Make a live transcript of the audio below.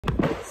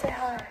Say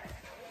hi.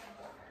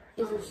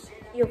 Is this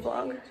your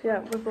vlog? Yeah,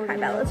 we're vlogging. Hi,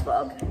 Bella's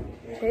vlog.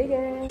 Hey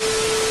guys.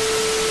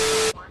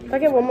 If I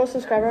get one more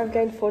subscriber, I've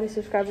gained 40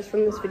 subscribers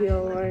from this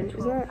video alone.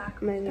 Isn't that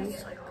amazing?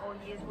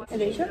 Are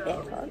these your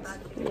AirPods?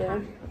 Yeah.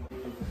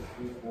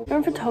 I'm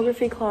in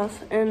photography class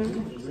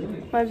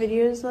and my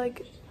video is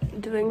like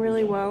doing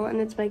really well and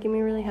it's making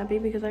me really happy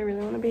because I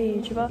really want to be a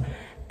YouTuber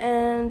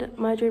and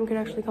my dream could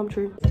actually come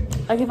true.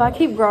 Like if I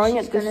keep growing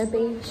she's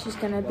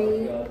gonna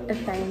be a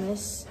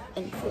famous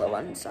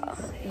influencer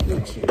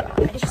YouTuber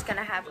and she's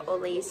gonna have all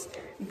these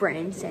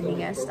brands sending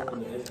her stuff.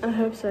 I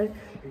hope so.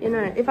 You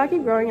know, if I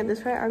keep growing at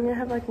this rate, I'm gonna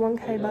have like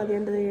 1K by the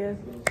end of the year.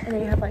 And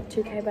then you have like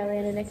 2K by the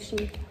end of next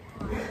year.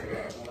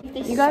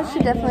 You guys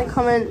should definitely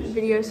comment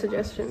video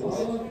suggestions.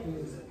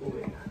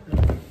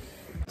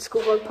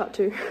 School vlog part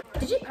 2.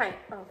 Did you paint?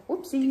 Oh,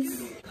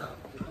 whoopsies.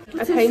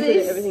 I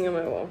painted everything on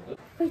my wall.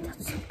 Wait,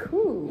 that's so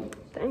cool.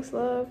 Thanks,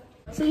 love.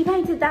 So you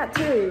painted that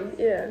too?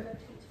 Yeah.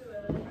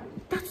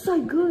 That's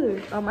so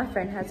good. Oh, my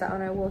friend has that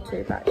on her wall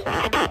too, but she's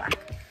black.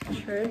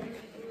 True.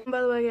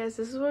 By the way, guys,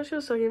 this is what she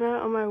was talking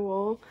about on my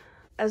wall,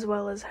 as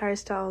well as Harry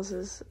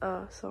Styles'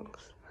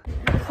 songs.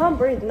 I can't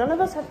breathe. None of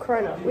us have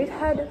corona. We've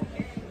had...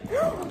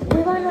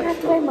 We might not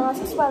have to wear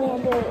masks by the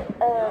end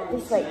of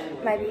this week.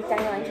 Maybe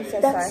Daniel Andrew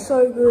says That's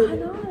so good. I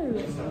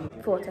know.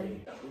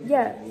 14.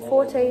 Yeah,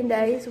 14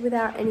 days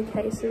without any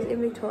cases in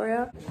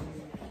Victoria.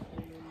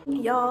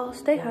 Y'all,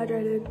 stay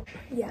hydrated.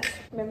 Yes.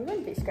 Remember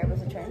when Visco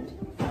was a trend?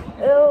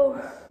 Ew.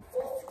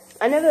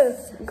 I never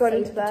got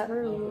into that.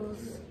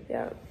 Rules.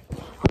 Yeah.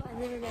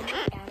 I remember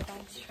Outer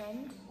Banks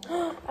trend.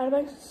 Outer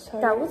Banks is so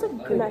That was a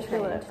good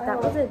immaculate.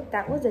 trend.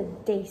 That was a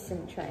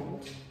decent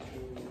trend.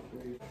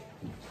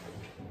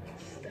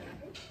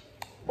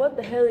 What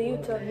the hell are you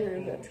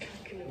talking about?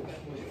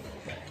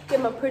 Get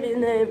my pretty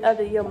name out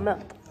of your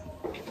mouth.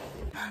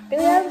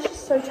 Billie Eilish is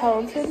so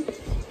talented.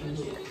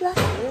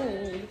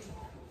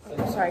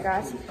 Sorry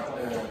guys,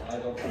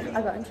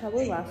 I got in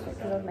trouble last week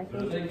because I was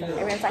making a TikTok.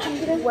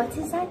 Everyone's like, what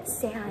is that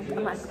sound?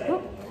 I'm like,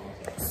 oh.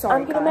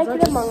 Sorry I'm gonna make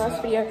it Among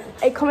Us video.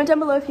 Hey, comment down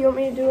below if you want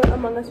me to do an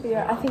Among Us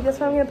video. I think that's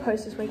what I'm gonna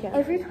post this weekend.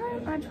 Every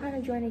time I'm trying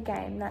to join a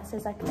game that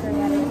says like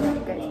 3 out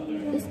of 10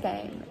 goes, this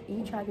game,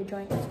 you try to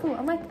join, it's cool.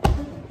 I'm like,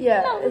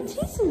 yeah, no, it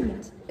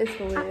isn't. It's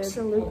weird.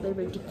 Absolutely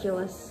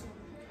ridiculous.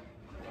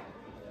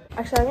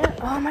 Actually, I'm gonna,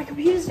 oh, my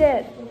computer's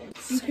dead.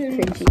 You can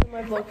cringy. see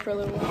my vlog for a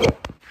little while.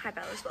 Hi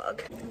Bella's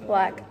vlog.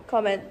 Like,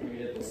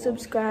 comment,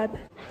 subscribe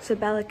so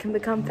Bella can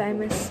become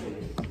famous.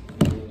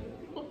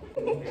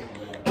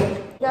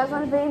 You guys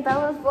want to be in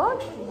Bella's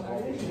vlog?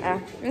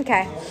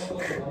 Okay.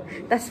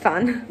 That's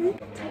fun.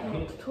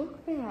 Talk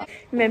about.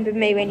 Remember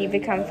me when you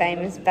become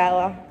famous,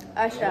 Bella.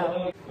 I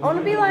shall. I want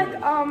to be like,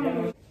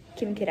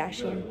 Kim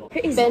Kardashian. Who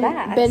is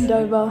that? Bend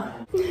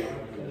over.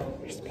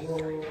 Who's Bend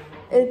over?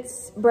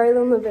 It's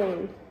Braylon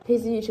Levine.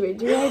 He's a YouTuber.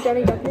 Do you know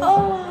Danny Duffy?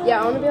 Oh!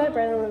 Yeah, I want to be like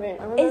Braylon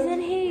Levine.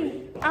 Isn't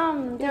he,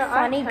 the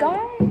funny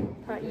guy?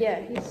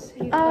 Yeah, he's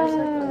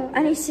Oh,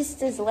 and his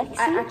sister's Lexi?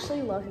 I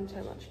actually love him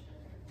so much.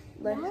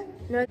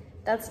 No,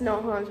 that's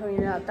not who I'm talking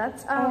about.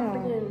 That's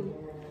freaking.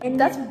 And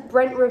that's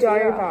Brent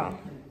Rivera. Dover.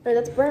 No,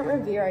 that's Brent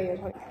Rivera you're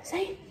talking about.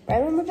 Say,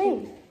 Braylon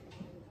Levine.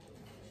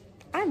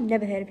 I've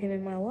never heard of him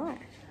in my life.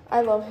 I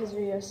love his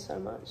videos so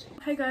much.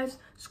 Hey guys,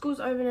 school's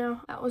over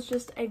now. That was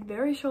just a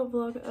very short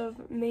vlog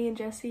of me and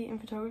Jessie in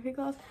photography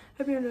class.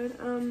 Hope you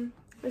enjoyed.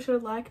 Make sure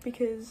to like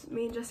because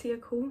me and Jessie are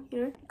cool, you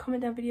know.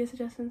 Comment down video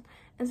suggestions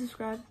and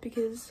subscribe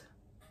because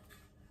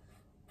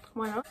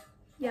why not?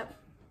 Yep.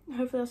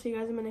 Hopefully I'll see you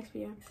guys in my next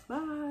video.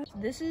 Bye.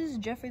 This is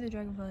Jeffrey the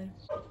Dragonfly.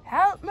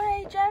 Help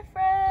me,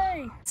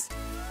 Jeffrey!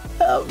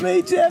 Help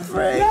me,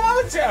 Jeffrey!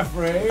 No,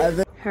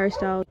 Jeffrey!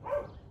 Hairstyle.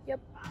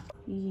 Yep.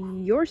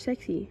 You're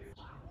sexy.